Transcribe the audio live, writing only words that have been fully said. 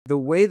the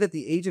way that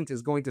the agent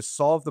is going to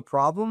solve the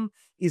problem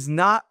is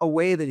not a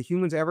way that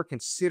humans ever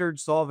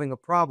considered solving a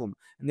problem.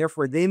 And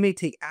therefore, they may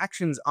take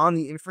actions on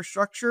the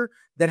infrastructure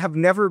that have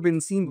never been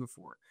seen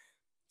before.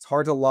 It's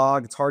hard to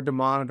log, it's hard to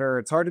monitor,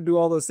 it's hard to do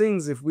all those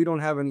things if we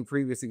don't have any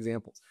previous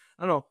examples.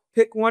 I don't know,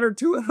 pick one or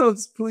two of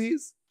those,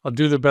 please. I'll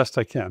do the best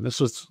I can. This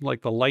was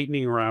like the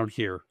lightning round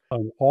here.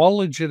 All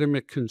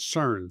legitimate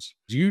concerns.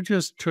 You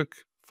just took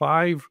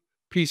 5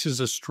 pieces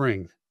of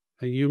string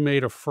and you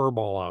made a fur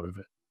ball out of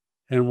it.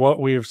 And what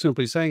we are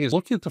simply saying is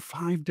look at the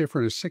 5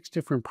 different or 6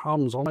 different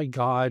problems. Oh my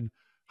God,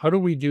 how do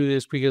we do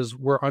this? Because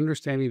we're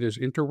understanding there's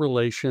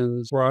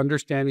interrelations. We're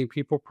understanding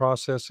people,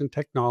 process, and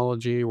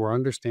technology. We're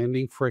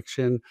understanding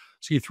friction.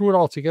 So you threw it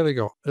all together and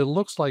go, it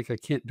looks like I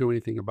can't do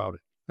anything about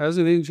it. As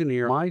an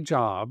engineer, my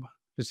job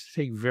is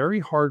to take very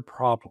hard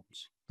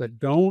problems that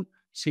don't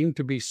seem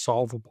to be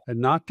solvable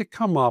and not to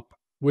come up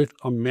with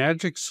a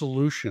magic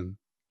solution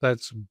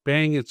that's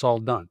bang, it's all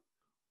done.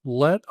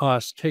 Let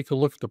us take a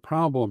look at the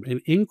problem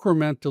and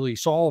incrementally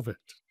solve it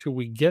till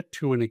we get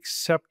to an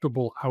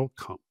acceptable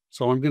outcome.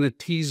 So I'm going to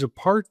tease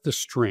apart the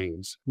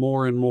strings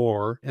more and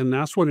more. And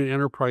that's what an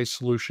enterprise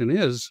solution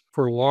is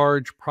for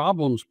large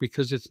problems,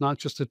 because it's not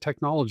just a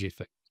technology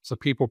thing. It's a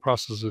people,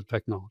 process, and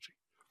technology.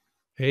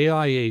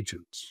 AI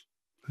agents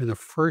and the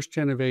first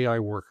gen of AI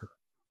worker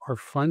are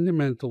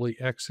fundamentally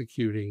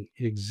executing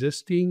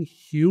existing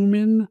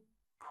human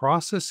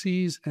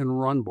processes and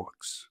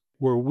runbooks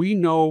where we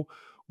know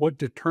what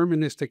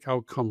deterministic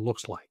outcome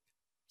looks like.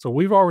 So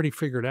we've already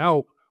figured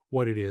out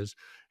what it is,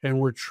 and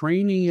we're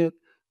training it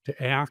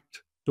to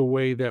act the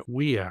way that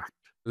we act.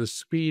 The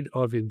speed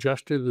of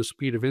ingestion, the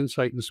speed of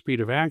insight, and the speed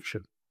of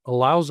action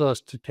allows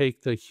us to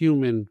take the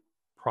human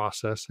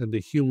process and the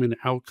human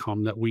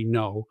outcome that we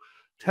know,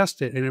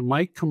 test it, and it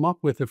might come up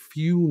with a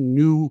few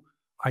new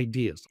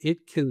ideas.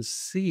 It can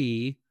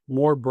see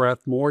more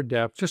breadth, more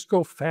depth, just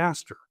go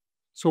faster.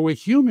 So a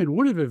human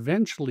would have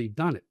eventually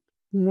done it.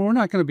 We're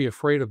not going to be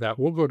afraid of that.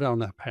 We'll go down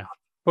that path.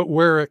 But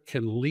where it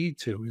can lead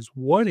to is,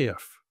 what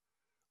if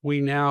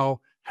we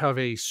now have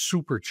a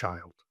super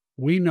child?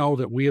 We know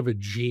that we have a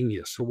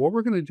genius. So what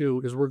we're going to do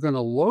is we're going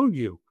to load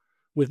you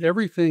with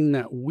everything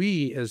that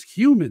we as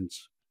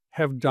humans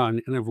have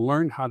done and have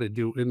learned how to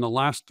do in the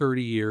last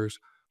 30 years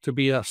to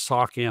be a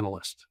SOC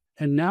analyst.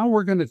 And now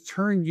we're going to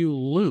turn you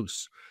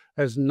loose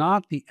as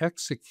not the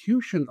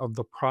execution of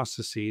the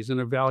processes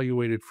and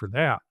evaluated for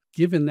that.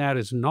 Given that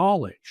as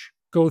knowledge,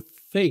 go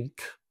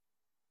think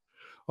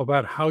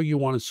about how you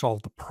want to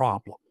solve the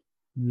problem,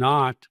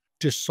 not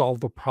just solve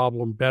the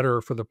problem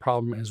better for the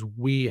problem as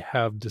we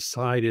have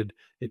decided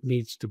it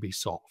needs to be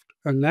solved.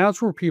 And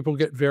that's where people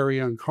get very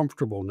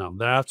uncomfortable now.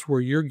 That's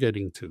where you're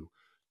getting to.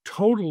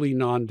 Totally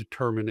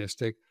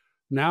non-deterministic.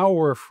 Now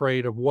we're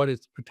afraid of what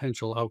its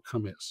potential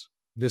outcome is.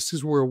 This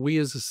is where we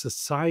as a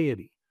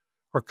society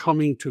are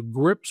coming to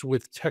grips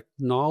with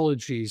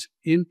technology's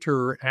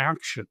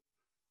interaction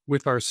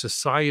with our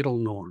societal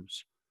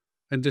norms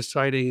and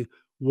deciding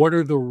what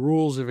are the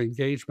rules of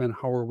engagement,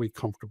 how are we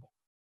comfortable.